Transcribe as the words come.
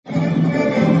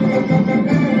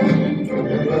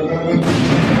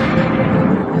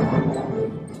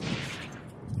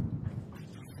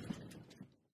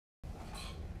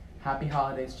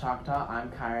holidays, Choctaw.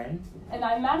 I'm Kyron. And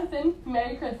I'm Madison.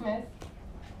 Merry Christmas.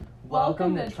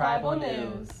 Welcome to Tribal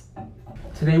News.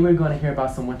 Today we're going to hear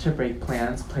about some winter break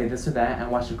plans, play this or that, and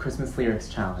watch a Christmas lyrics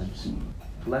challenge.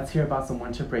 Let's hear about some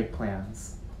winter break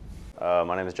plans.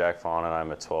 My name is Jack Fawn and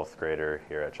I'm a 12th grader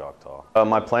here at Choctaw.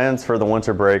 My plans for the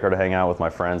winter break are to hang out with my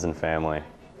friends and family.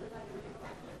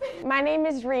 My name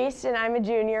is Reese and I'm a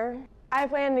junior. I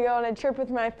plan to go on a trip with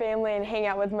my family and hang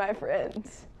out with my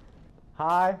friends.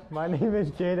 Hi, my name is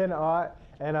Jaden Ott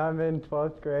and I'm in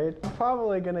 12th grade. I'm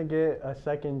probably gonna get a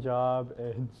second job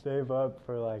and save up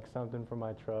for like something for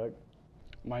my truck.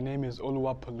 My name is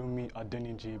Oluwapalumi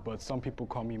Adeniji, but some people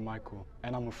call me Michael,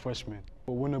 and I'm a freshman.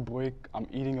 For winter break, I'm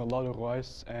eating a lot of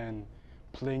rice and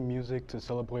playing music to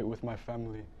celebrate with my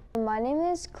family. My name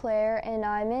is Claire and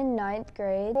I'm in 9th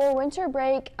grade. For winter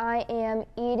break, I am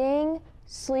eating,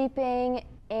 sleeping,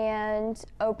 and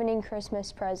opening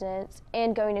Christmas presents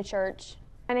and going to church.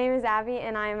 My name is Abby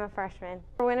and I am a freshman.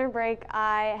 For winter break,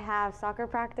 I have soccer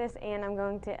practice and I'm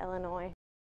going to Illinois.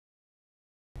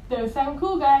 Those sound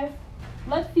cool, guys.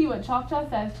 Let's see what Choctaw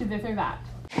says to this or that.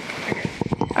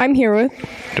 I'm here with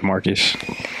DeMarcus.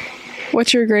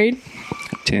 What's your grade?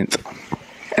 10th.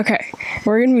 Okay,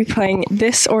 we're going to be playing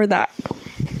this or that.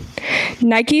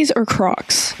 Nikes or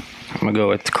Crocs? I'm going to go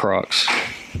with Crocs.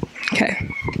 Okay,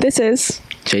 this is?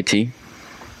 JT.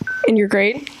 In your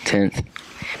grade? 10th.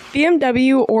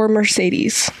 BMW or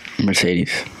Mercedes?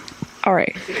 Mercedes. All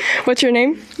right. What's your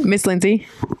name? Miss Lindsay.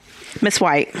 Miss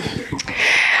White.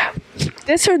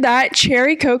 This or that,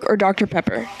 Cherry Coke or Dr.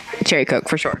 Pepper? Cherry Coke,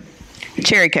 for sure.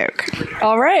 Cherry Coke.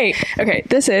 All right. Okay,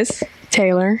 this is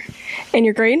Taylor. In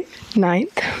your grade?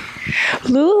 9th.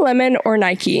 Lululemon or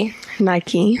Nike?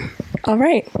 Nike. All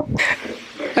right.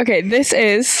 Okay, this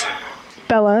is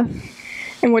Bella.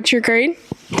 And what's your grade?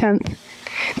 10th.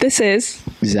 This is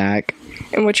Zach.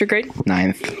 And what's your grade?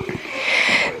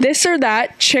 9th. This or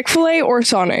that, Chick-fil-A or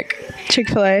Sonic?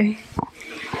 Chick-fil-A.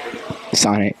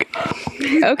 Sonic.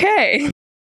 Okay.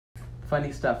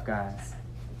 Funny stuff, guys.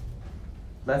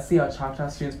 Let's see how Choctaw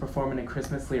students perform in a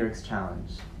Christmas lyrics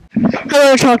challenge.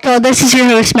 Hello, Choctaw. This is your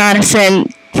host, Madison.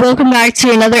 Welcome back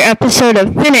to another episode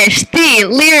of Finish the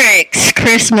Lyrics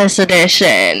Christmas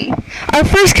Edition. Our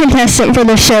first contestant for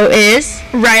the show is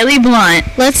Riley Blunt.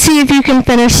 Let's see if you can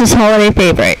finish this holiday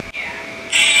favorite.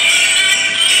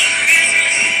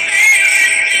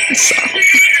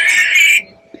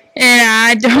 And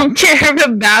I don't care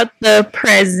about the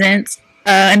presents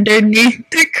underneath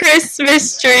the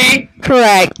Christmas tree.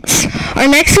 Correct. Our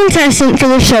next contestant for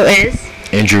the show is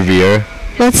Andrew Vieira.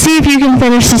 Let's see if you can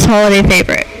finish this holiday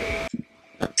favorite.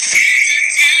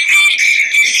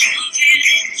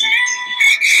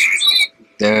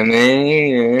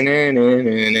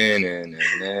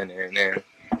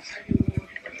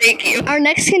 Thank you. Our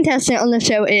next contestant on the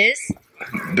show is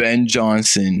Ben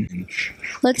Johnson.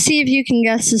 Let's see if you can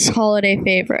guess this holiday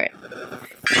favorite.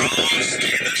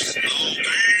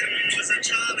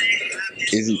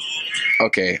 Is it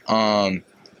okay?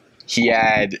 He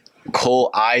had coal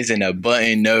eyes and a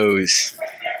button nose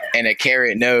and a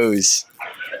carrot nose.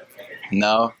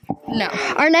 No. No.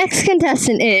 Our next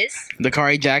contestant is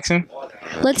Dakari Jackson.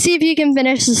 Let's see if you can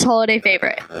finish this holiday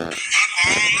favorite.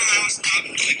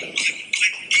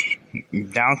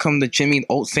 Down come the chimney,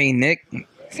 old Saint Nick.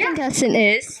 Next contestant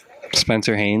is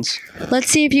Spencer Haynes. Let's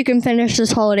see if you can finish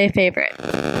this holiday favorite.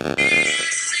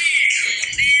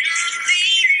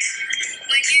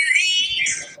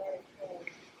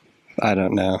 I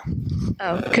don't know.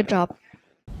 Oh, good job.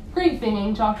 Great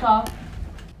singing, Choctaw.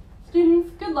 Students,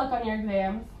 good luck on your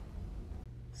exams.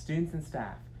 Students and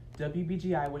staff,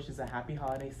 WBGI wishes a happy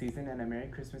holiday season and a Merry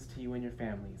Christmas to you and your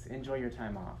families. Enjoy your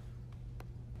time off.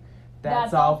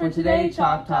 That's all for today,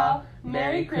 Choctaw.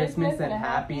 Merry Christmas and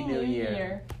Happy New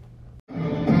Year.